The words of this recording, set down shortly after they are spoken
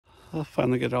I'll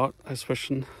finally get out ice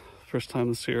fishing. First time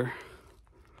this year.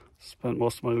 Spent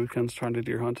most of my weekends trying to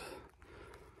deer hunt.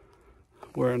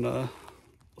 Wearing a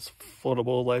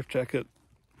floatable life jacket,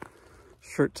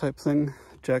 shirt type thing,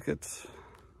 jacket.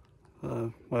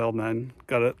 My old man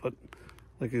got it, but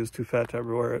like he was too fat to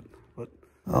ever wear it. But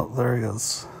oh, there he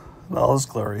is, in all his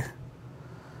glory.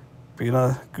 Being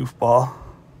a goofball,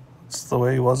 it's the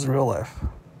way he was in real life.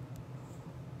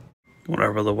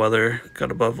 Whenever the weather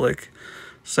got above like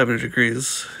 70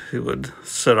 degrees, he would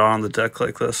sit on the deck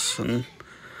like this and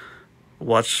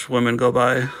watch women go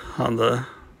by on the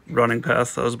running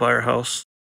path that was by our house.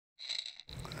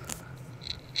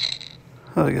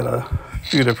 I got a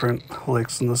few different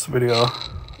lakes in this video.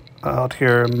 Out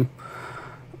here I'm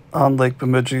on Lake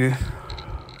Bemidji,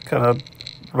 kind of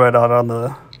right out on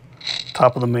the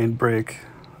top of the main break.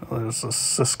 There's a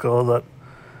Cisco that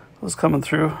was coming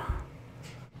through.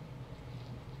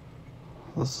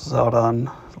 This is out on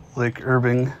Lake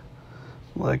Irving,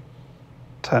 like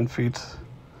 10 feet.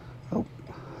 Oh,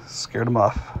 scared him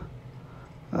off.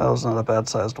 That was not a bad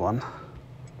sized one.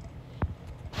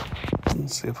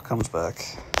 Let's see if it comes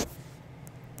back.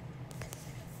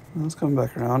 It's coming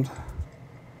back around.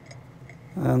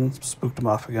 And spooked him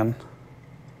off again.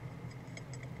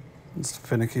 It's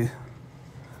finicky.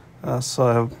 So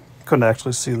I couldn't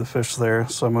actually see the fish there,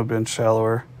 so I moved in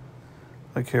shallower.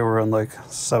 Like here we're in like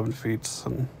 7 feet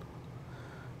and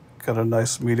got a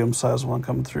nice medium-sized one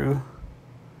coming through.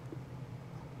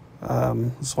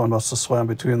 This one must have swam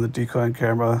between the decoy and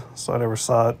camera, so I never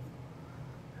saw it.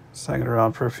 Just hanging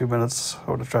around for a few minutes.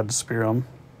 I would have tried to spear him,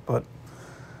 but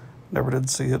never did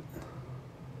see it.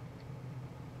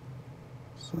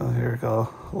 So here we go,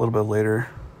 a little bit later.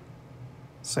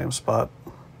 Same spot.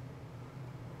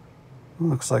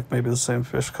 Looks like maybe the same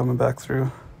fish coming back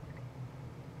through.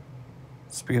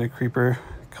 Speaking of creeper,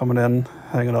 coming in,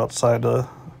 hanging outside the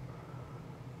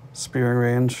spearing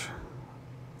range.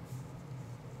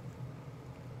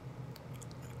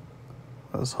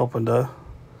 I was hoping to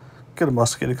get a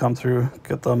muskie to come through,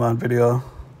 get them on video,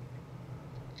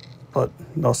 but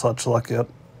no such luck yet.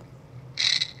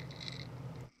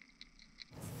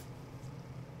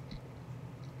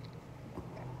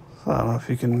 I don't know if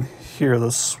you can hear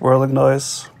the swirling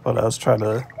noise, but I was trying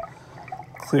to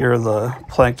clear the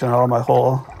plankton out of my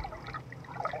hole.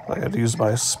 I had to use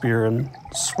my spear and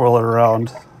swirl it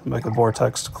around and make a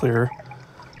vortex to clear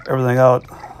everything out.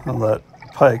 And that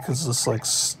pike is just like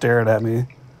staring at me,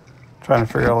 trying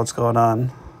to figure out what's going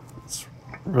on. It's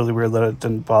really weird that it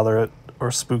didn't bother it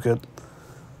or spook it.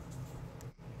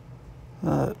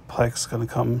 Pike's gonna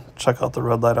come check out the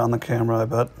red light on the camera, I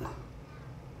bet.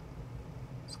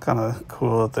 It's kind of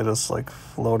cool that they just like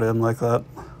float in like that.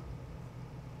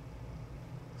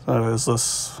 So anyways,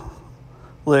 this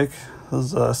lake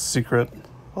is a secret.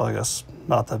 Well, I guess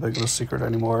not that big of a secret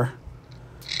anymore.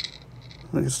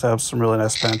 I used to have some really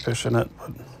nice panfish in it,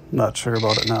 but not sure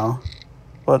about it now.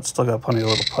 But still got plenty of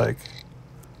little pike.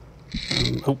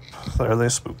 And, oh, there they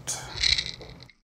spooked.